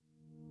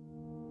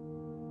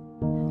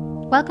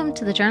Welcome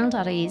to the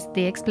Journal.ie's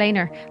The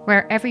Explainer,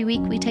 where every week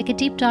we take a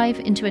deep dive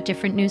into a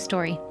different news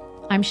story.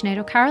 I'm Sinead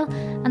O'Carroll,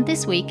 and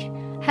this week,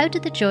 how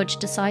did the judge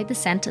decide the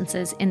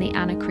sentences in the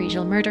Ana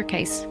Kriegel murder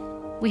case?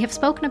 We have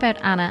spoken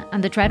about Ana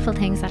and the dreadful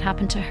things that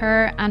happened to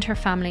her and her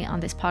family on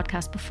this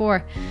podcast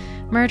before.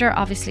 Murder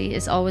obviously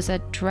is always a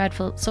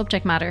dreadful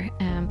subject matter,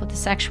 but the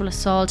sexual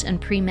assault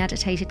and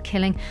premeditated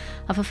killing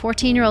of a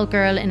 14-year-old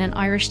girl in an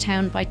Irish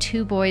town by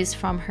two boys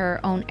from her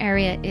own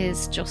area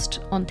is just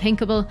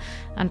unthinkable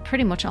and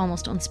pretty much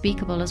almost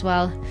unspeakable as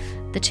well.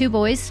 The two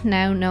boys,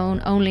 now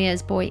known only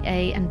as Boy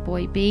A and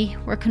Boy B,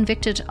 were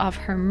convicted of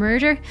her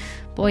murder.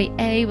 Boy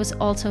A was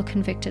also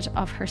convicted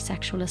of her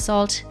sexual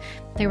assault.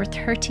 They were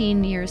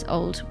 13 years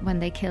old when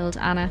they killed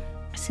Ana.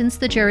 Since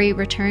the jury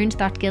returned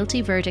that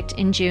guilty verdict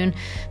in June,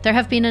 there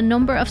have been a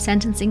number of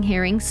sentencing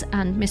hearings,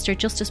 and Mr.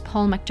 Justice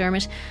Paul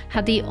McDermott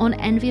had the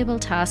unenviable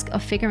task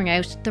of figuring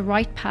out the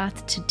right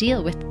path to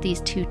deal with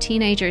these two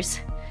teenagers.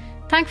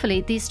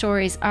 Thankfully, these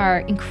stories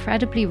are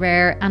incredibly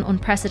rare and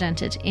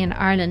unprecedented in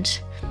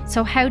Ireland.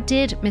 So how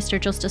did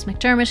Mr. Justice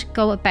McDermott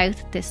go about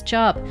this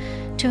job?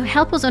 To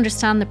help us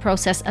understand the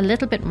process a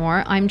little bit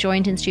more, I'm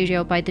joined in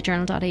studio by the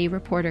Journal.ie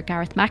reporter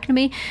Garreth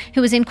MacNamee,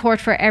 who was in court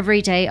for every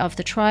day of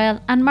the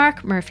trial, and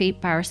Marc Murphy,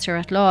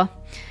 barrister-at-law.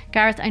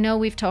 Garreth, I know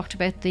we've talked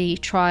about the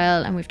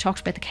trial and we've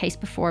talked about the case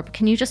before, but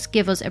can you just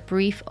give us a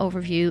brief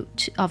overview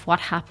of what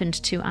happened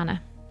to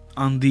Ana?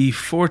 On the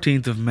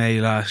 14th of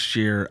May last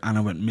year,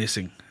 Ana went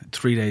missing.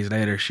 3 days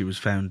later, she was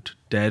found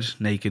dead,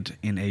 naked,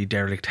 in a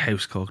derelict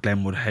house called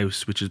Glenwood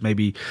House, which is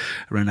maybe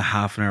around a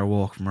half an hour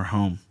walk from her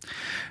home.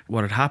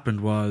 What had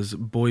happened was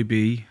Boy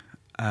B,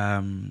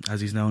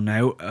 as he's known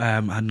now,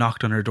 had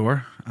knocked on her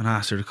door and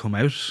asked her to come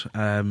out,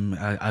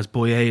 as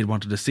Boy A had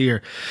wanted to see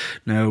her.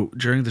 Now,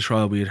 during the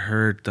trial, we had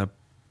heard that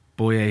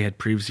Boy A had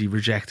previously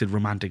rejected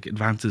romantic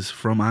advances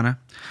from Ana.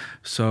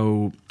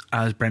 So,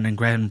 as Brendan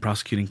Grehan,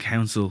 prosecuting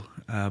counsel,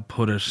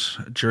 put it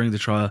during the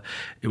trial,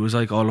 it was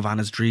like all of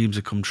Ana's dreams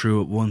had come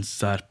true at once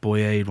that Boy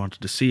A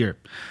wanted to see her.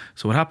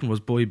 So what happened was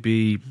Boy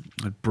B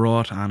had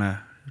brought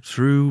Ana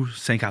through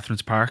St.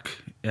 Catherine's Park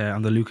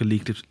on the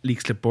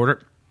Lucan-Leixlip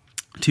border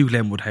to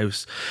Glenwood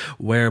House,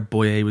 where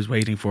Boy A was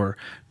waiting for her.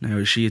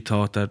 Now, she had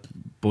thought that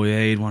Boy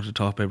A wanted to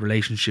talk about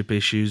relationship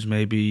issues,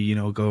 maybe,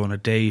 go on a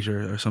date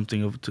or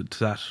something to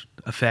that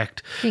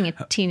effect. Being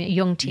a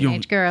young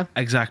teenage girl.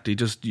 Exactly,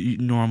 just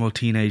normal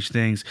teenage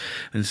things.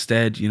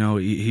 Instead,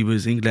 he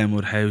was in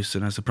Glenwood House,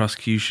 and as the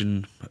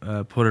prosecution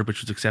put it,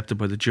 which was accepted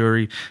by the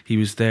jury, he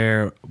was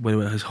there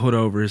with his hood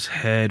over his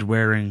head,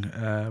 wearing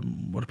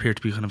what appeared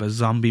to be kind of a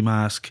zombie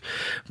mask,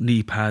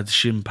 knee pads,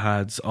 shin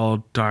pads,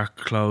 all dark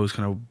clothes,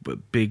 kind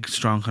of big,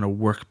 strong kind of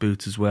work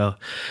boots as well,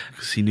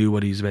 because he knew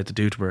what he was about to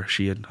do to her.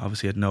 She had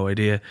obviously had no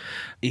idea.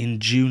 In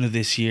June of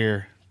this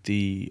year,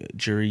 the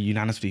jury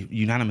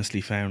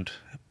unanimously found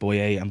Boy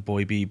A and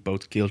Boy B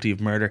both guilty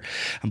of murder,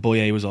 and Boy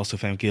A was also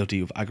found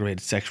guilty of aggravated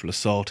sexual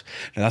assault.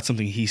 Now, that's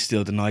something he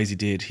still denies he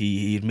did.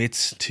 He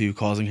admits to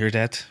causing her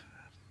death,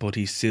 but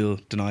he still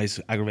denies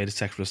aggravated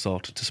sexual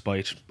assault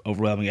despite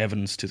overwhelming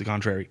evidence to the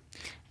contrary.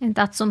 And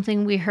that's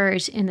something we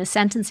heard in the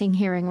sentencing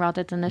hearing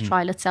rather than the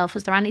trial itself.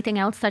 Was there anything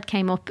else that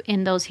came up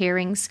in those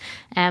hearings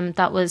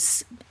that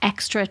was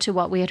extra to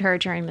what we had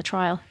heard during the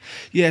trial?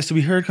 Yeah, so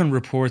we heard kind of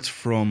reports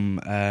from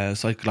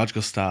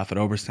psychological staff at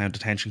Oberstown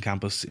Detention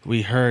Campus.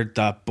 We heard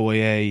that Boy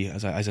A,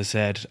 as I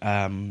said,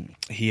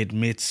 he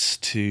admits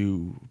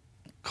to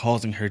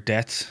causing her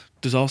death.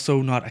 There's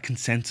also not a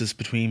consensus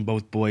between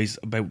both boys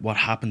about what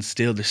happened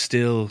still. There's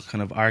still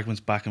kind of arguments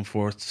back and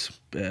forth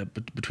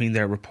between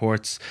their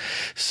reports.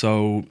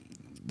 So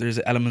there's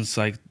elements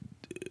like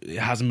it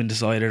hasn't been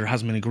decided or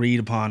hasn't been agreed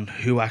upon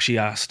who actually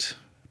asked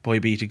Boy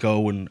B to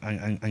go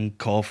and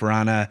call for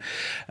Ana,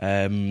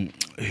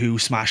 who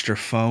smashed her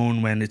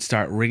phone when it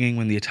started ringing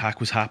when the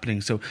attack was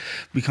happening. So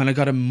we kind of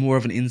got more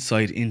of an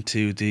insight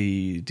into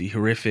the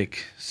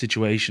horrific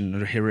situation or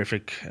the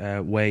horrific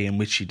way in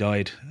which she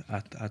died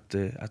at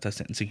that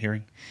sentencing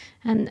hearing.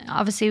 And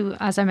obviously,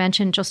 as I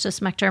mentioned,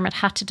 Justice McDermott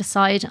had to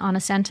decide on a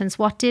sentence.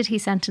 What did he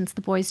sentence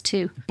the boys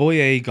to?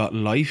 Boy A got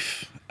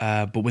life,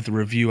 but with a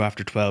review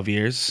after 12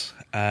 years.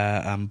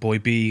 And Boy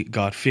B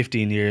got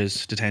 15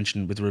 years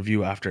detention with a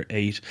review after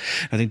 8.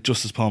 I think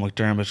Justice Paul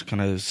McDermott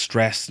kind of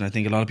stressed, and I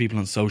think a lot of people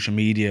on social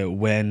media,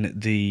 when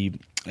the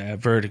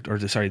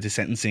the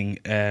sentencing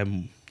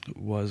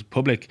was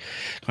public,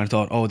 kind of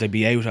thought, they'd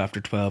be out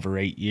after 12 or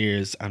 8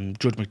 years, and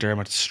Judge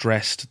McDermott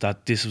stressed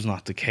that this was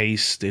not the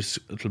case.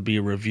 It'll be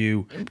a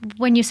review.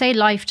 When you say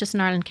life just in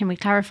Ireland, can we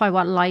clarify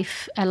what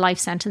a life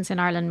sentence in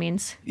Ireland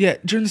means? Yeah,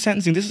 during the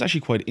sentencing, this is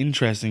actually quite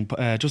interesting.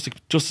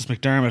 Justice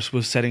McDermott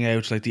was setting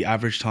out like the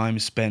average time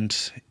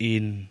spent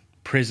in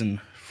prison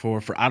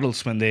for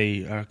adults when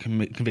they are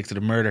convicted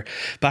of murder.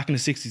 Back in the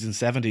 60s and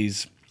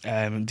 70s,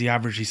 the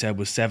average, he said,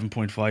 was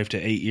 7.5 to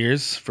 8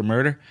 years for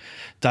murder.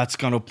 That's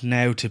gone up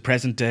now to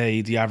present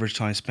day. The average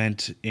time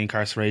spent in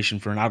incarceration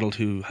for an adult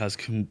who has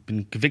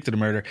been convicted of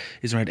murder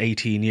is around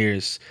 18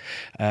 years.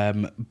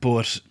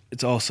 But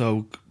it's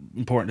also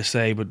important to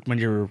say, but when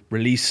you're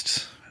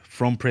released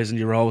from prison,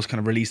 you're always kind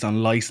of released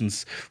on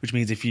licence, which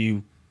means if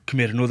you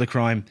commit another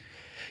crime,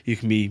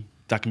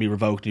 that can be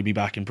revoked and you'll be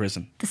back in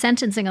prison. The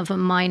sentencing of a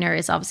minor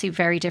is obviously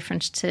very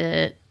different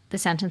to the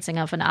sentencing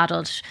of an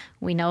adult.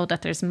 We know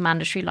that there's a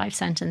mandatory life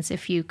sentence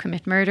if you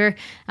commit murder.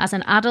 As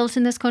an adult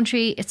in this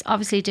country, it's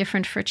obviously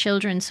different for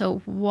children.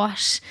 So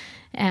what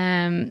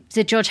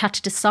the judge had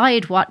to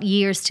decide what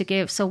years to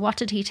give. So what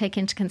did he take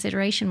into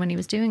consideration when he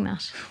was doing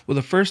that? Well,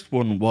 the first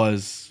one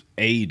was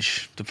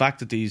age. The fact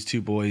that these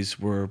two boys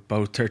were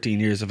both 13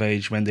 years of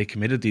age when they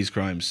committed these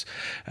crimes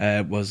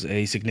was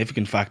a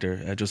significant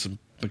factor. Justice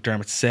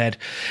McDermott said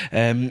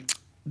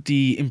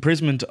the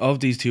imprisonment of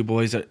these two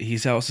boys,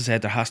 he's also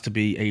said there has to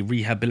be a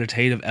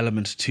rehabilitative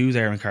element to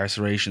their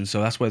incarceration.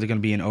 So that's why they're going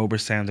to be in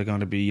Oberstown. They're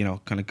going to be,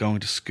 kind of going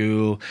to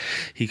school.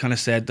 He kind of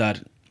said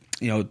that,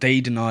 they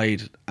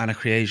denied Ana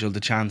Kriegel the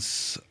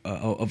chance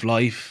of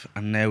life,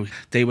 and now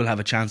they will have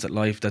a chance at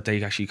life that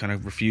they actually kind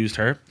of refused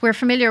her. We're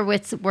familiar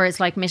with words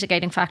like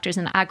mitigating factors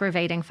and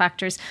aggravating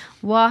factors.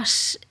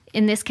 What,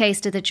 in this case,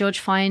 did the judge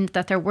find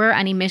that there were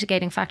any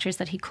mitigating factors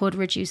that he could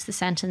reduce the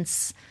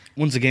sentence?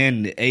 Once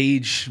again,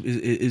 age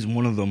is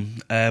one of them,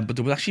 but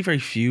there was actually very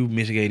few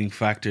mitigating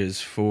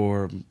factors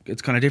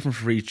it's kind of different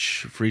for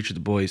each of the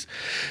boys.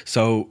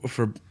 So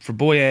for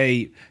boy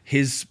A,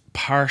 his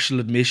partial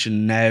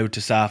admission now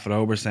to staff at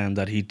Oberstown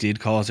that he did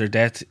cause her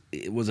death,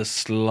 it was a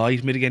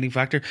slight mitigating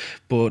factor,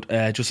 but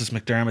Justice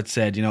McDermott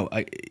said,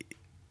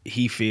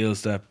 he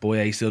feels that boy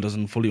A still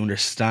doesn't fully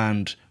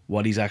understand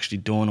what he's actually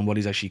done and what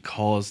he's actually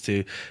caused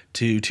to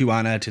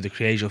Anna, to the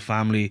Kriegel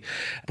family.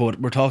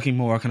 But we're talking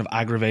more kind of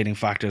aggravating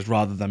factors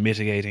rather than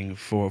mitigating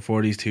for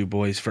these two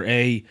boys. For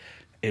A,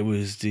 it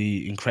was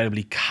the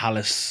incredibly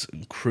callous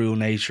and cruel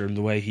nature and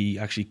the way he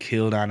actually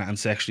killed Anna and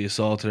sexually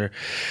assaulted her.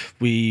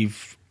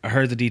 We've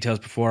heard the details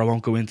before, I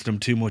won't go into them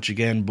too much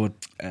again, but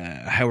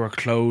how her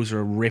clothes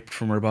were ripped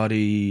from her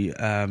body,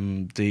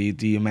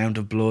 the amount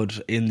of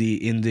blood in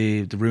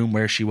the room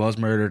where she was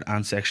murdered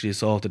and sexually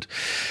assaulted,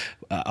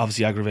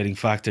 obviously aggravating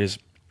factors.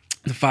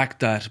 The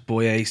fact that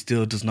boy A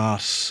still does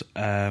not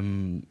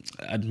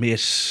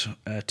admit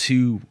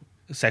to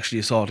sexually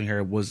assaulting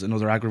her was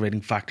another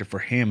aggravating factor for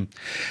him.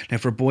 Now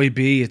for boy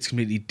B, it's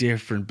completely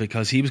different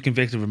because he was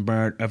convicted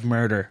of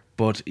murder,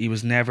 but he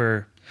was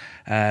never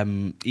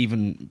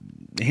even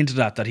hinted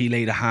at that he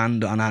laid a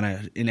hand on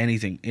Anna in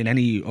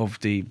any of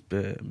the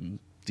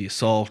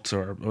assault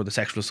or the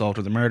sexual assault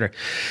or the murder.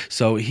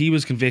 So he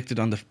was convicted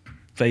on the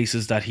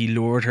basis that he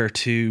lured her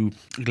to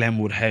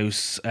Glenwood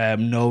House,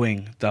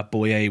 knowing that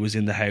boy A was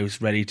in the house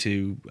ready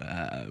to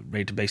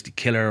basically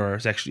kill her or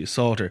sexually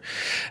assault her.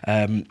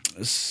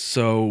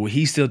 So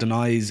he still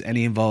denies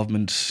any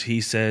involvement. He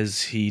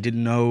says he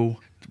didn't know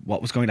what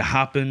was going to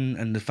happen,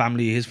 and his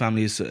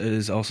family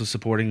is also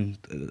supporting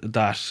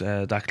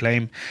that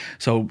claim.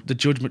 So the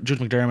Judge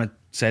McDermott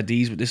said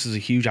this is a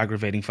huge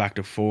aggravating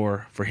factor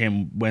for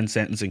him when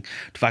sentencing.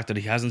 The fact that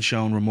he hasn't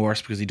shown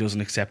remorse because he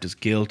doesn't accept his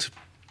guilt.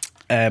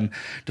 The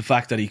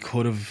fact that he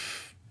could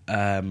have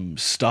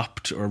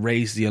stopped or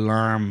raised the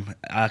alarm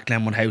at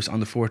Glenwood House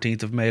on the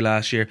 14th of May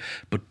last year,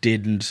 but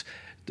didn't.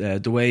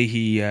 The way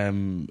he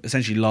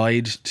essentially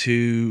lied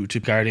to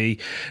Gardaí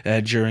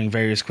during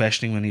various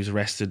questioning when he was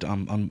arrested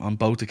on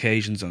both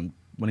occasions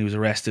when he was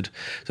arrested.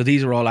 So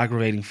these are all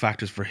aggravating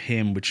factors for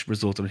him, which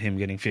resulted in him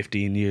getting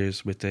 15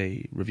 years with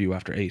a review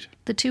after 8.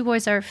 The two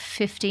boys are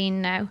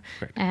 15 now,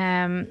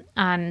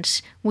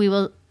 and we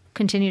will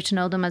continue to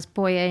know them as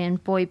boy A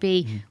and boy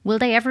B. Mm-hmm. Will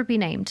they ever be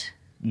named?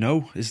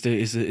 No, is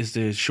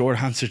the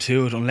short answer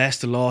to it, unless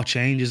the law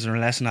changes or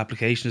unless an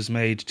application is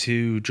made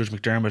to Judge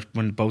McDermott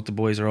when both the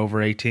boys are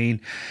over 18.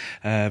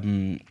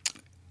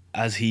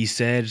 As he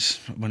said,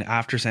 when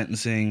after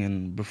sentencing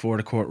and before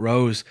the court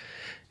rose,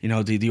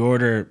 the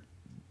order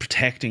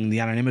protecting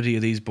the anonymity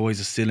of these boys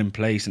is still in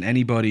place, and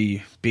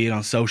anybody, be it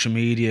on social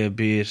media,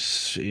 be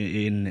it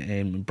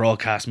in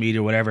broadcast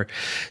media, whatever,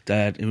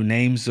 who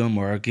names them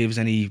or gives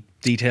any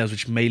details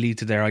which may lead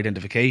to their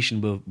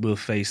identification will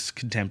face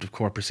contempt of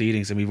court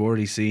proceedings. And we've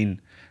already seen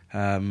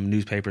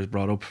newspapers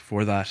brought up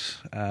for that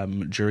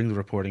during the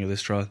reporting of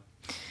this trial.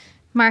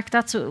 Mark,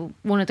 that's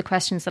one of the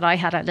questions that I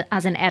had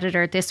as an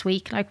editor this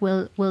week. Like,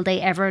 will they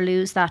ever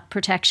lose that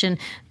protection?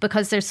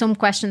 Because there's some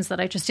questions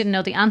that I just didn't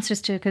know the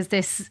answers to, because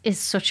this is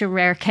such a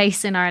rare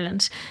case in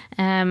Ireland.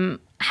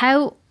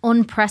 How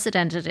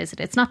unprecedented is it?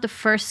 It's not the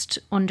first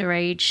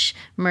underage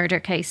murder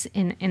case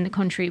in the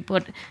country,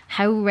 but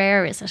how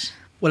rare is it?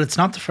 Well, it's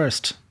not the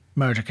first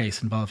murder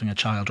case involving a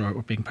child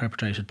or being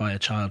perpetrated by a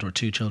child or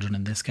two children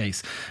in this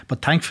case.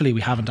 But thankfully,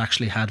 we haven't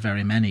actually had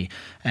very many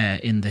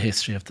in the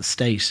history of the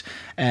state.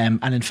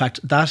 And in fact,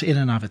 that in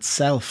and of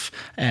itself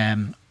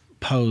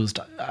posed,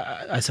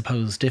 I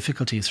suppose,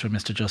 difficulties for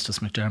Mr. Justice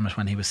McDermott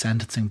when he was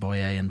sentencing boy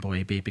A and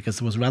boy B, because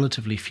there was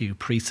relatively few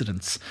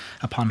precedents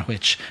upon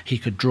which he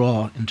could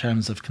draw in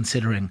terms of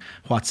considering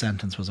what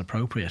sentence was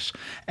appropriate.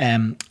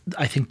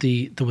 I think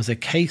there was a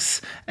case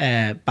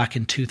back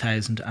in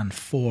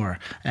 2004,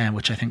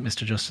 which I think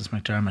Mr. Justice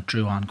McDermott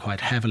drew on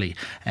quite heavily.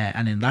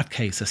 And in that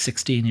case, a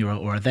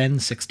 16-year-old or a then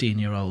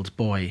 16-year-old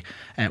boy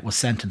was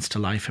sentenced to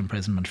life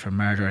imprisonment for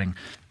murdering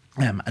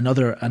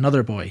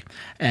another boy.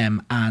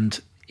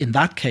 And in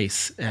that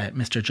case,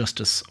 Mr.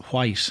 Justice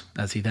White,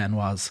 as he then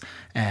was,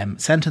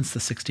 sentenced the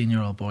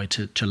 16-year-old boy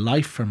to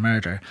life for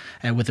murder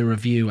with a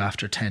review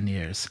after 10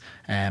 years.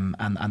 And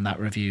that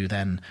review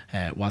then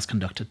was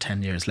conducted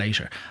 10 years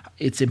later.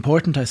 It's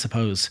important, I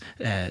suppose,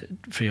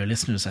 for your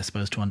listeners, I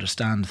suppose, to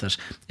understand that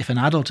if an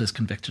adult is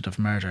convicted of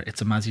murder,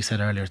 as you said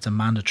earlier, it's a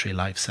mandatory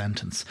life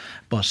sentence.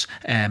 But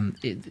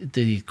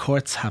the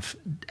courts have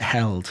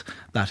held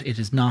that it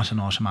is not an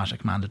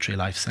automatic mandatory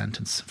life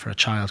sentence for a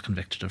child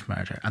convicted of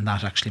murder, and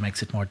that actually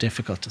makes it more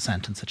difficult to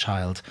sentence a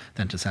child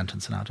than to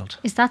sentence an adult.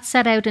 Is that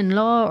set out in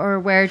law, or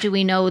where do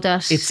we know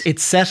that?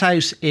 It's set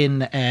out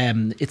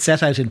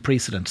in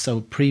precedent,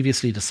 so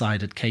previously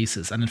decided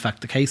cases. And in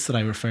fact, the case that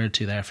I referred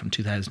to there from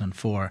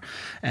 2004,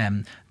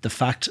 the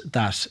fact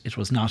that it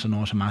was not an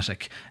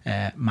automatic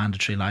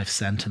mandatory life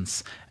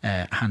sentence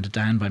handed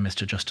down by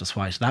Mr. Justice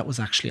White, that was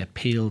actually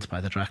appealed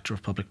by the Director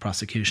of Public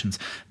Prosecutions.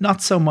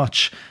 Not so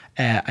much,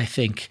 I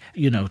think,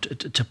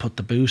 to put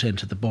the boot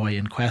into the boy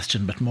in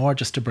question, but more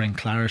just to bring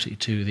clarity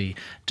to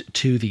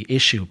the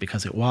issue,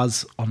 because it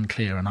was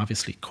unclear. And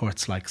obviously,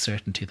 courts like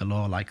certainty, the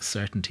law likes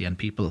certainty, and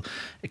people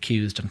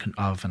accused and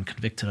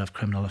convicted of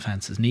criminal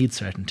offences need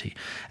certainty.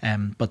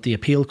 But the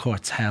appeal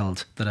courts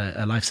held that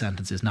a life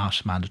sentence is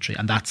not mandatory,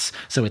 and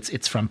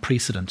it's from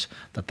precedent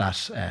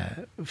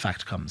that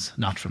fact comes,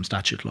 not from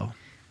statute law.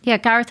 Yeah,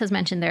 Garreth has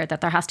mentioned there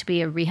that there has to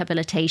be a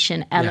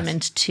rehabilitation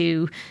element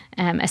to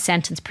a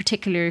sentence,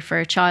 particularly for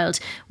a child.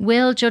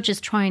 Will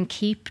judges try and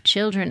keep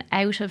children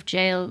out of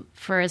jail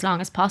for as long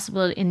as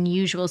possible in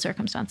usual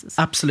circumstances?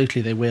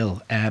 Absolutely, they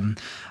will.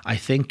 I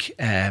think,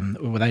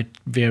 without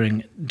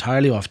veering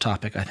entirely off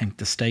topic, I think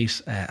the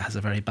state has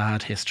a very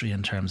bad history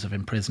in terms of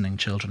imprisoning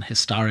children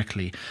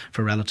historically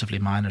for relatively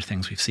minor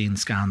things. We've seen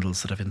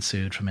scandals that have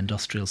ensued from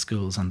industrial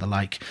schools and the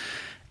like.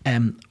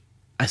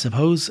 I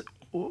suppose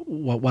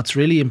what's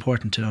really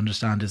important to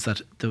understand is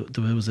that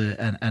there was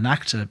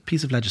a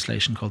piece of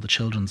legislation called the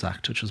Children's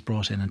Act, which was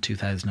brought in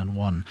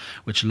 2001,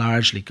 which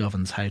largely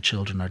governs how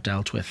children are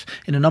dealt with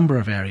in a number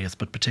of areas,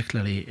 but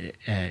particularly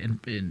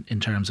in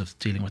terms of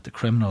dealing with the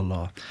criminal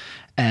law.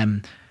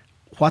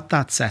 What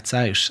that sets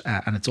out,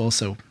 and there's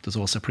also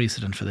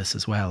precedent for this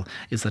as well,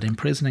 is that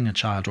imprisoning a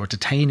child or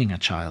detaining a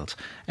child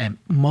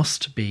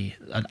must be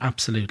an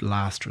absolute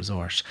last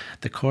resort.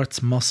 The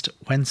courts must,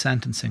 when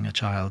sentencing a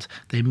child,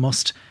 they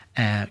must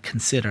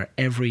consider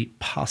every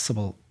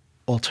possible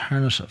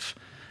alternative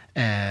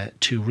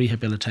to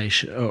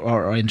rehabilitation,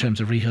 or in terms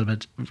of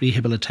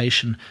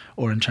rehabilitation,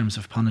 or in terms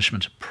of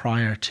punishment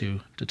prior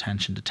to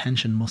detention.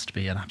 Detention must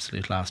be an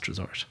absolute last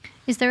resort.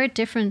 Is there a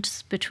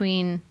difference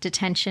between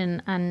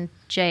detention and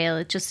jail?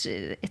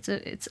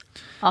 It's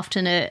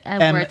often a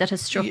word that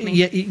has struck me.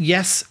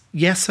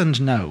 Yes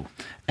and no.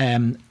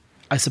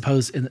 I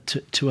suppose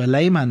to a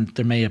layman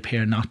there may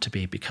appear not to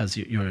be, because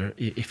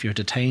if you're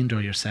detained or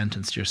you're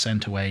sentenced, you're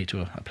sent away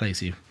to a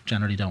place you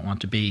generally don't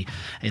want to be.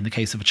 In the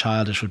case of a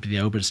child, it would be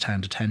the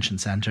Oberstown Detention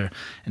Centre.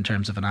 In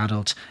terms of an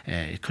adult,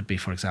 it could be,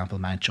 for example,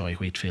 Mountjoy,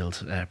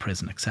 Wheatfield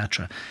Prison,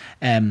 etc.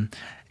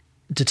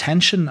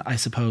 Detention, I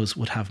suppose,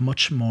 would have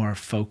much more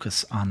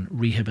focus on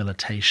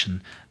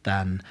rehabilitation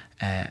than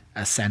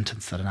a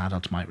sentence that an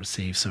adult might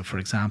receive. So, for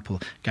example,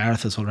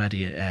 Garreth has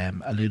already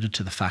alluded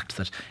to the fact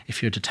that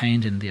if you're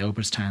detained in the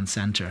Oberstown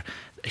Centre,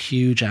 a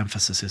huge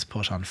emphasis is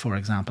put on, for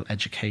example,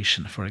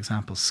 education, for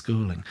example,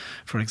 schooling,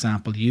 for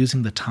example,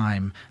 using the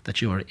time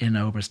that you are in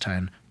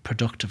Oberstown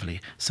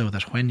productively, so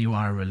that when you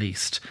are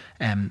released,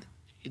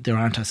 there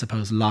aren't, I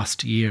suppose,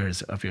 lost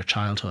years of your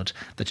childhood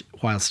that,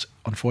 whilst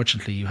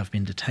unfortunately you have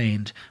been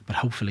detained, but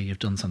hopefully you've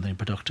done something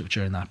productive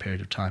during that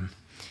period of time.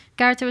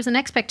 Garreth, there was an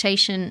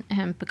expectation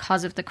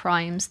because of the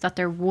crimes that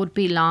there would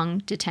be long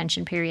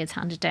detention periods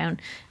handed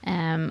down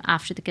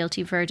after the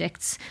guilty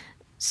verdicts.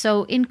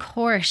 So in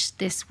court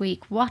this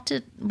week, what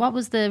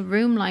was the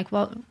room like?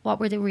 What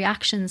were the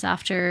reactions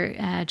after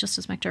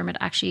Justice McDermott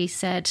actually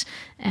said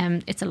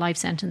it's a life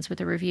sentence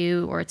with a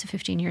review, or it's a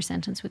 15-year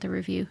sentence with a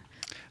review?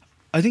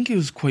 I think it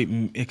was quite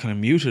kind of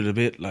muted a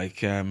bit, like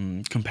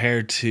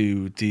compared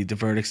to the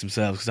verdicts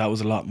themselves, because that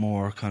was a lot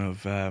more kind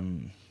of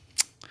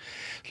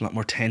a lot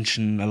more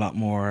tension, a lot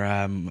more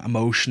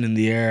emotion in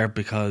the air,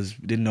 because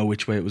we didn't know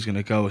which way it was going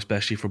to go,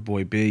 especially for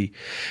Boy B.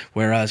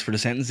 Whereas for the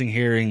sentencing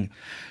hearing,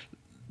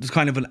 there's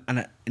kind of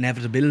an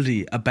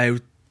inevitability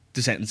about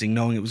the sentencing,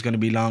 knowing it was going to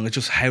be long. It's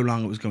just how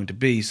long it was going to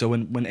be. So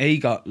when A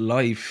got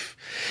life,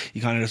 he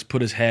kind of just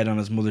put his head on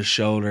his mother's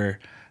shoulder.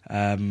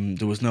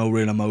 There was no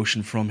real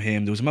emotion from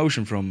him. There was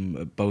emotion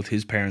from both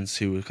his parents,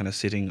 who were kind of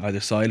sitting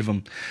either side of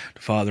him.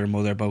 The father and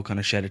mother both kind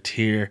of shed a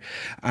tear.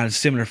 And it's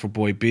similar for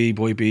Boy B.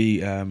 Boy B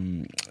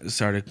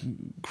started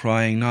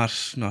crying, not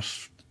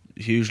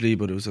hugely,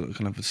 but it was a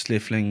kind of a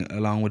sniffling,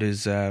 along with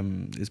his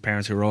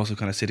parents, who were also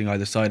kind of sitting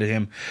either side of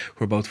him,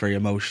 who were both very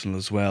emotional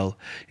as well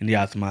in the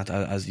aftermath,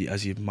 as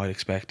you might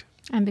expect.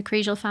 And the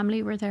Kriegel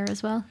family were there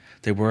as well?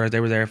 They were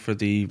there for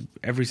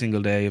every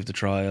single day of the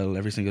trial,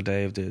 every single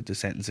day of the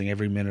sentencing,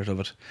 every minute of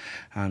it.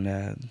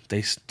 And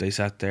they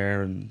sat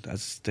there, and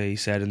as they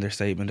said in their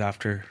statement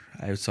after,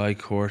 outside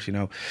court,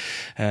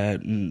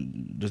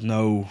 there's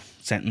no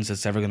sentence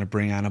that's ever going to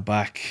bring Anna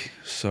back.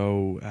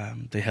 So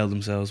they held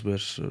themselves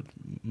with a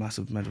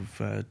massive amount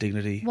of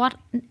dignity. What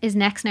is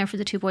next now for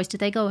the two boys? Did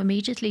they go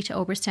immediately to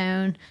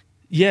Oberstown?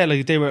 Yeah,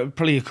 they were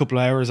probably a couple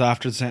of hours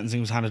after the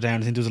sentencing was handed down.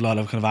 I think there was a lot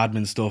of kind of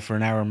admin stuff for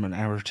an hour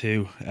or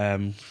two.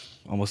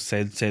 Almost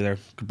say their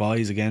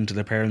goodbyes again to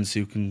their parents,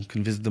 who can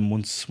visit them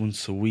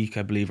once a week,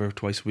 I believe, or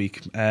twice a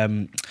week. They're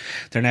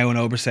now in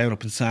Oberstown,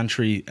 up in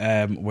Santry,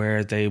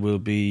 where they will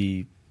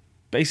be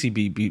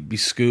basically be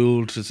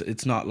schooled.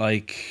 It's not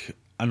like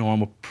a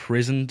normal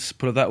prison, to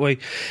put it that way.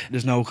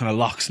 There's no kind of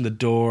locks in the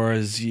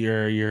doors.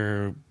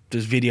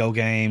 There's video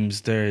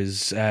games,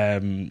 there's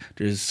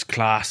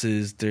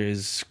classes,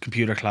 there's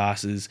computer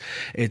classes.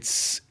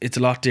 It's a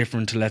lot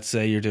different to, let's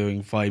say, you're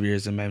doing 5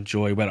 years in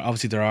Mountjoy. Well,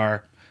 obviously there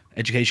are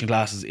education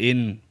classes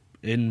in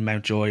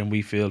Mountjoy and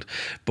Wheatfield,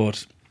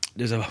 but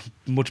there's a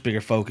much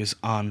bigger focus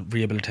on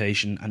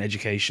rehabilitation and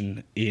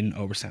education in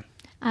Oberstown.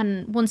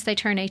 And once they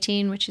turn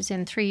 18, which is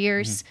in 3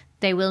 years,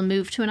 they will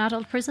move to an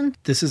adult prison?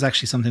 This is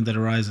actually something that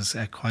arises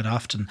quite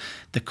often.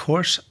 The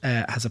court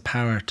has a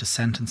power to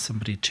sentence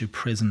somebody to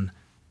prison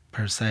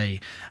per se,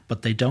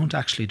 but they don't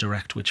actually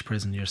direct which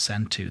prison you're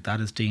sent to.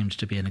 That is deemed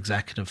to be an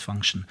executive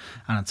function,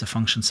 and it's a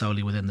function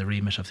solely within the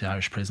remit of the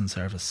Irish Prison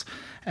Service.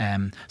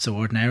 So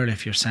ordinarily,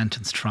 if you're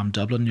sentenced from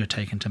Dublin, you're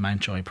taken to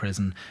Mountjoy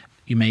Prison.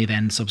 You may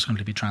then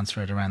subsequently be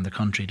transferred around the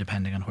country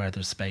depending on where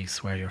there's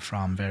space, where you're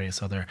from,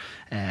 various other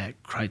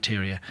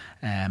criteria.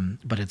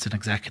 But it's an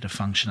executive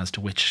function as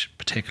to which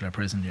particular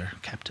prison you're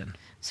kept in.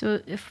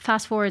 So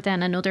fast forward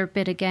then another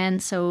bit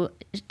again, so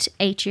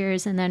 8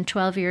 years and then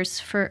 12 years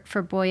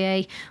for boy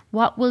A.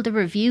 What will the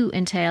review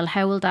entail?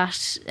 How will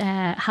that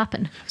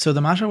happen? So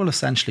the matter will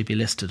essentially be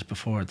listed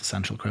before the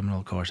Central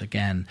Criminal Court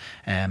again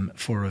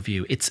for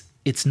review.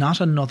 It's not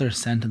another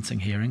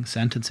sentencing hearing.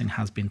 Sentencing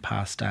has been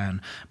passed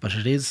down, but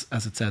it is,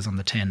 as it says on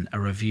the tin,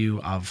 a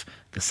review of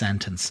the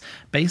sentence,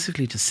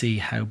 basically to see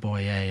how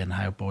boy A and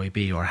how boy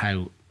B, or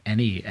how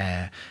any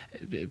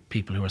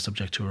people who are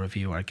subject to a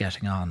review are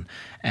getting on.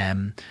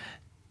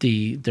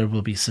 There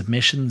will be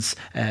submissions,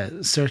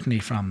 certainly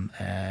from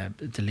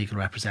the legal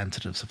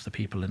representatives of the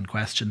people in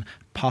question,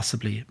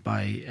 possibly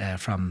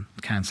from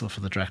Counsel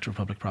for the Director of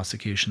Public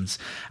Prosecutions,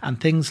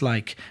 and things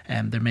like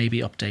there may be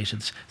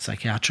updated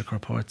psychiatric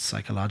reports,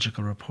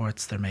 psychological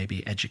reports, there may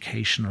be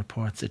education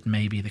reports. It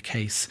may be the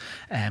case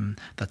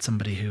that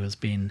somebody who has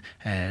been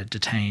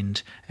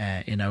detained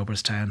in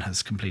Oberstown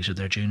has completed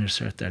their junior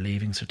cert, their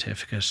leaving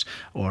certificate,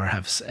 or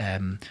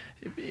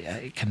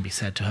can be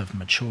said to have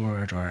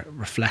matured or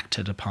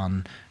reflected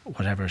upon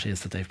whatever it is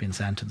that they've been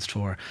sentenced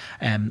for.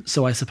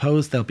 So I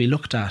suppose they'll be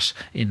looked at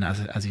in,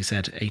 as you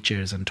said, 8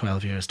 years and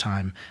 12 years'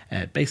 time,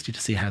 basically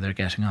to see how they're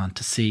getting on,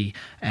 to see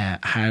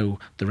how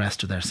the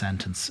rest of their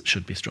sentence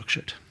should be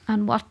structured.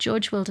 And what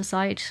judge will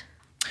decide?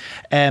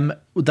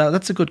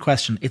 That's a good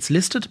question. It's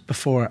listed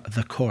before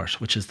the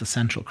court, which is the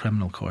Central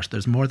Criminal Court.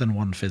 There's more than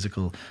one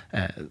physical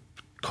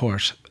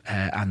court,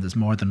 and there's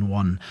more than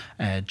one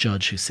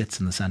judge who sits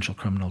in the Central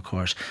Criminal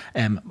Court.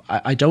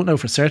 I don't know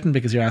for certain,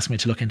 because you're asking me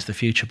to look into the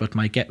future, but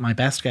my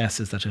best guess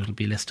is that it'll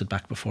be listed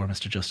back before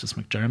Mr. Justice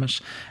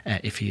McDermott,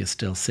 if he is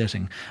still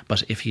sitting.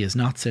 But if he is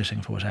not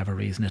sitting for whatever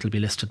reason, it'll be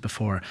listed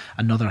before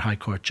another High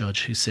Court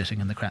judge who's sitting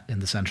in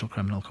the Central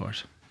Criminal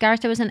Court.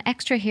 Gareth, there was an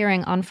extra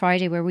hearing on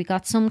Friday where we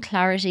got some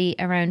clarity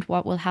around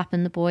what will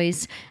happen to the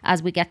boys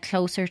as we get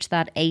closer to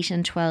that 8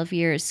 and 12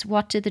 years.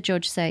 What did the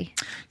judge say?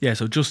 Yeah,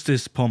 so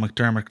Justice Paul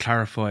McDermott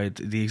clarified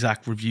the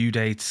exact review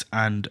dates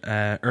and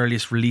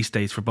earliest release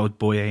dates for both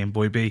Boy A and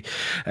Boy B.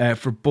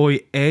 For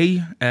Boy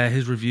A,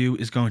 his review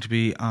is going to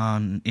be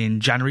in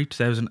January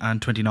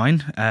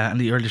 2029, and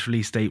the earliest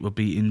release date will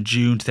be in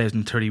June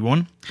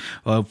 2031.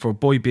 For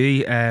Boy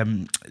B,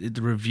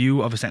 the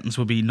review of a sentence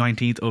will be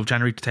 19th of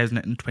January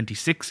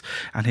 2026.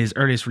 And his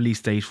earliest release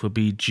date will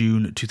be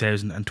June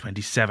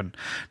 2027.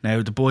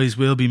 Now, the boys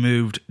will be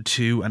moved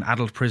to an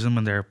adult prison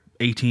when they're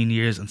 18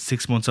 years and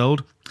 6 months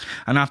old.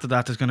 And after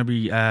that, there's going to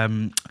be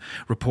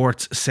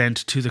reports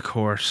sent to the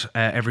court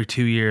every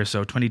 2 years.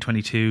 So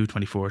 2022,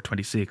 24,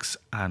 26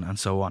 and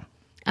so on.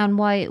 And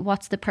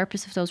what's the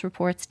purpose of those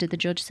reports, did the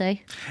judge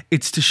say?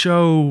 It's to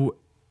show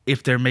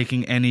if they're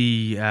making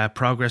any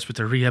progress with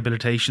their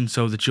rehabilitation,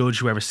 so the judge,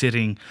 whoever's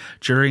sitting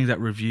during that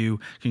review,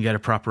 can get a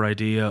proper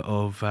idea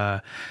of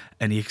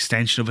any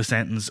extension of a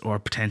sentence or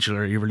potential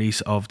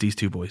release of these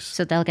two boys.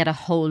 So they'll get a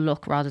whole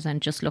look rather than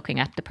just looking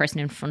at the person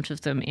in front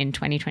of them in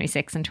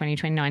 2026 and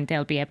 2029.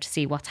 They'll be able to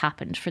see what's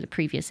happened for the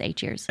previous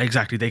 8 years.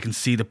 Exactly. They can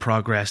see the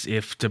progress,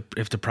 if the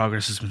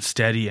progress has been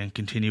steady and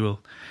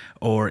continual,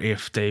 or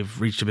if they've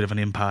reached a bit of an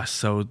impasse.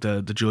 So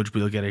the judge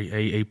will get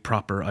a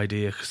proper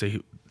idea,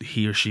 because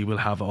he or she will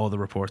have all the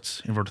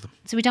reports in front of them.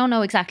 So we don't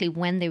know exactly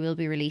when they will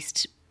be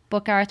released.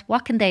 But Gareth,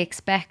 what can they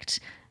expect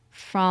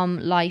from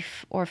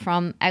life or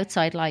from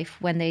outside life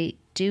when they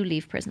do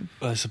leave prison?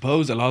 I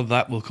suppose a lot of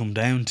that will come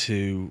down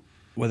to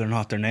whether or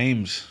not they're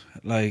named.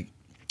 Like,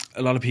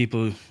 a lot of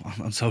people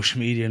on social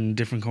media in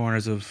different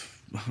corners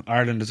of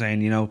Ireland are saying,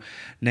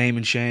 name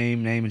and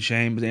shame,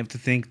 but they have to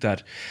think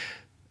that,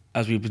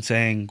 as we've been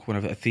saying, one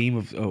of a theme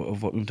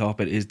of what we've talked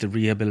about is the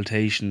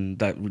rehabilitation,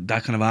 that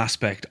kind of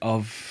aspect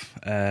of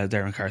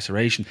their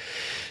incarceration.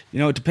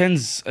 It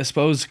depends, I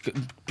suppose,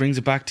 brings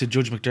it back to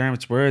Judge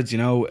McDermott's words,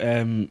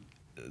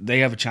 they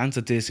have a chance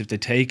at this if they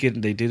take it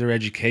and they do their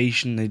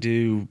education,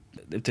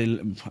 if they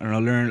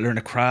learn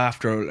a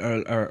craft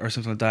or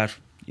something like that.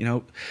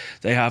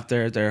 They have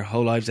their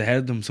whole lives ahead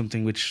of them,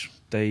 something which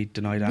they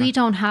denied. We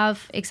don't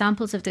have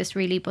examples of this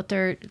really, but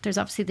there's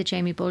obviously the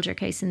Jamie Bulger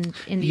case in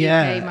the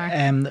UK,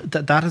 Mark.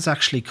 That has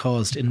actually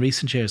in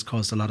recent years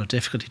caused a lot of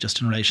difficulty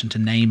just in relation to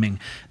naming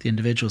the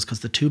individuals,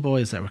 because the two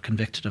boys that were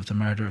convicted of the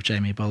murder of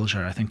Jamie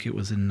Bulger, I think it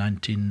was in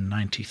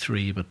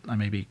 1993, but I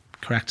may be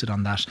corrected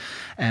on that,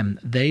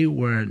 they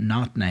were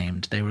not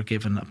named. They were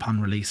given,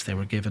 upon release, they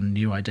were given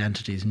new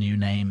identities, new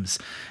names.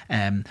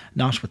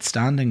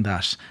 Notwithstanding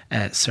that,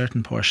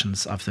 certain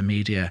portions of the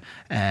media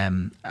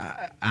and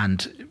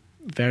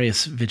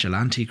various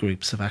vigilante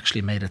groups have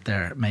actually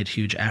made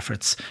huge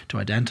efforts to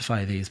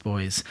identify these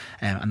boys,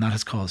 and that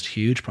has caused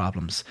huge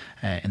problems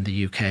in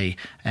the UK,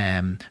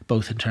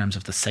 both in terms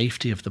of the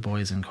safety of the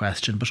boys in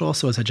question, but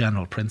also as a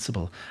general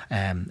principle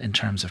in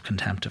terms of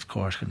contempt of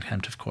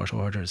court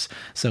orders.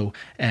 So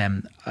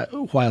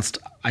whilst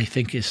I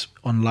think it's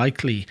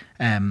unlikely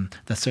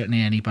that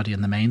certainly anybody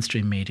in the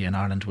mainstream media in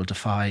Ireland will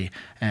defy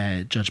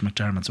Judge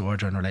McDermott's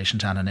order in relation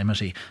to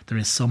anonymity, there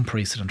is some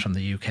precedent from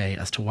the UK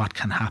as to what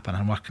can happen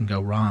and what can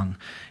go wrong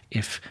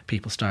if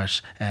people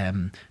start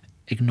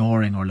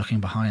ignoring or looking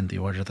behind the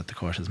order that the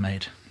court has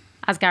made.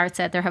 As Garrett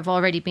said, there have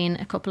already been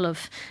a couple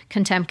of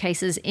contempt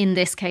cases in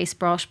this case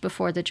brought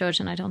before the judge,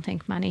 and I don't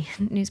think many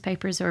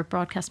newspapers or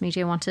broadcast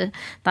media want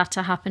that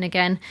to happen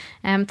again.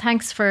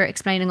 Thanks for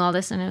explaining all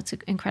this. I know it's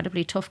an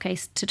incredibly tough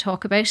case to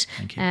talk about.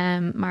 Thank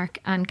you. Mark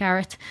and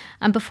Garrett.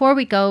 And before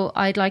we go,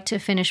 I'd like to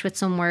finish with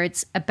some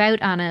words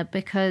about Anna,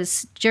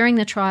 because during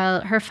the trial,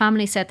 her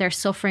family said their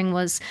suffering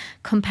was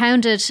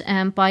compounded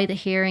by the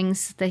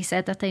hearings. They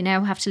said that they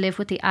now have to live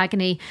with the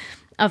agony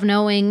of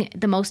knowing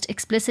the most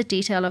explicit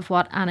detail of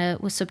what Anna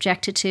was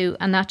subjected to,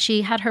 and that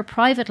she had her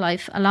private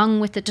life, along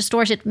with the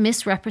distorted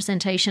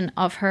misrepresentation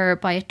of her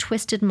by a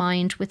twisted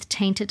mind with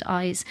tainted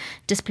eyes,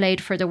 displayed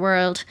for the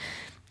world.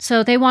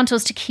 So they want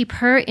us to keep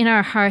her in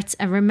our hearts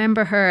and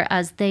remember her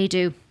as they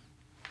do.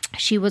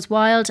 She was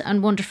wild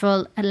and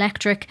wonderful,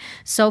 electric,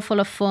 so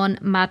full of fun,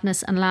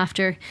 madness and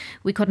laughter.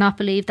 We could not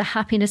believe the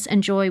happiness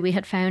and joy we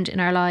had found in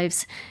our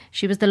lives.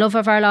 She was the love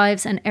of our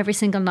lives, and every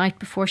single night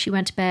before she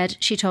went to bed,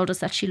 she told us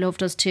that she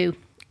loved us too.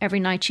 Every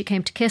night she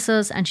came to kiss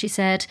us and she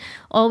said,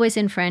 always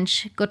in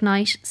French, "Good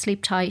night,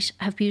 sleep tight,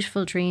 have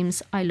beautiful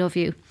dreams, I love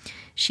you."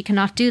 She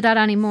cannot do that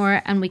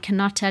anymore, and we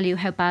cannot tell you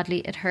how badly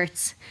it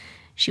hurts.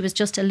 She was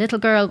just a little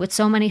girl with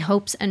so many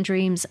hopes and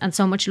dreams and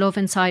so much love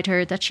inside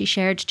her that she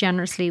shared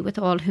generously with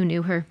all who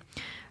knew her.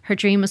 Her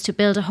dream was to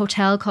build a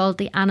hotel called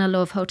the Anna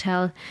Love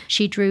Hotel.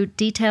 She drew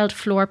detailed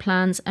floor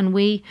plans, and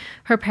we,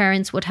 her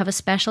parents, would have a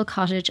special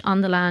cottage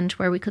on the land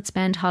where we could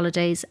spend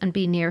holidays and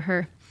be near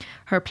her.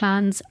 Her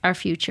plans, our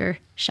future,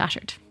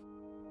 shattered.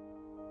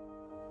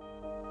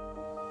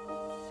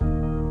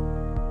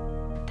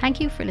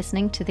 Thank you for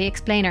listening to The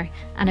Explainer,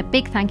 and a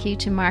big thank you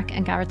to Mark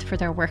and Gareth for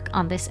their work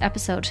on this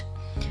episode.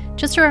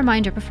 Just a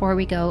reminder before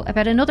we go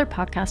about another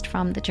podcast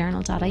from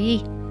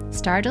thejournal.ie.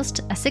 Stardust,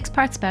 a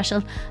 6-part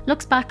special,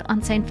 looks back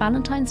on St.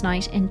 Valentine's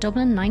Night in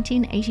Dublin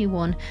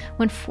 1981,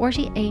 when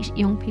 48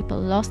 young people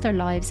lost their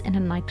lives in a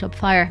nightclub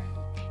fire.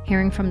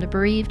 Hearing from the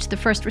bereaved, the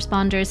first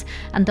responders,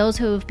 and those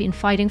who have been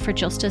fighting for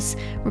justice,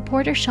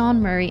 reporter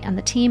Sean Murray and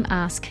the team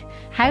ask,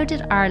 how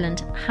did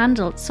Ireland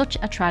handle such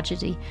a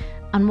tragedy,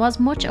 and was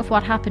much of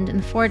what happened in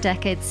the 4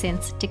 decades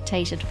since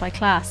dictated by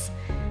class?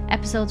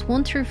 Episodes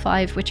 1 through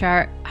 5, which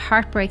are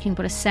heartbreaking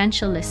but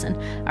essential listen,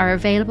 are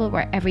available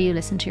wherever you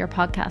listen to your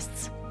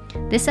podcasts.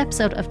 This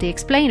episode of The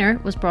Explainer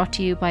was brought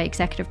to you by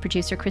executive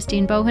producer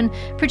Christine Bohan,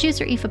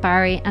 producer Aoife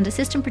Barry, and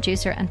assistant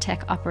producer and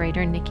tech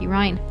operator Nikki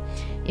Ryan.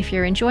 If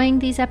you're enjoying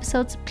these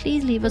episodes,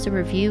 please leave us a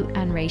review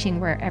and rating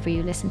wherever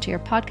you listen to your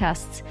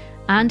podcasts.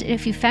 And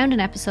if you found an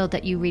episode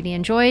that you really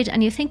enjoyed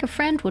and you think a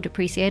friend would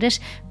appreciate it,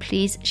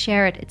 please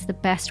share it. It's the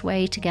best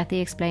way to get The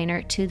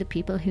Explainer to the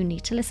people who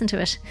need to listen to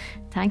it.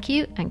 Thank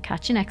you, and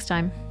catch you next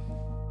time.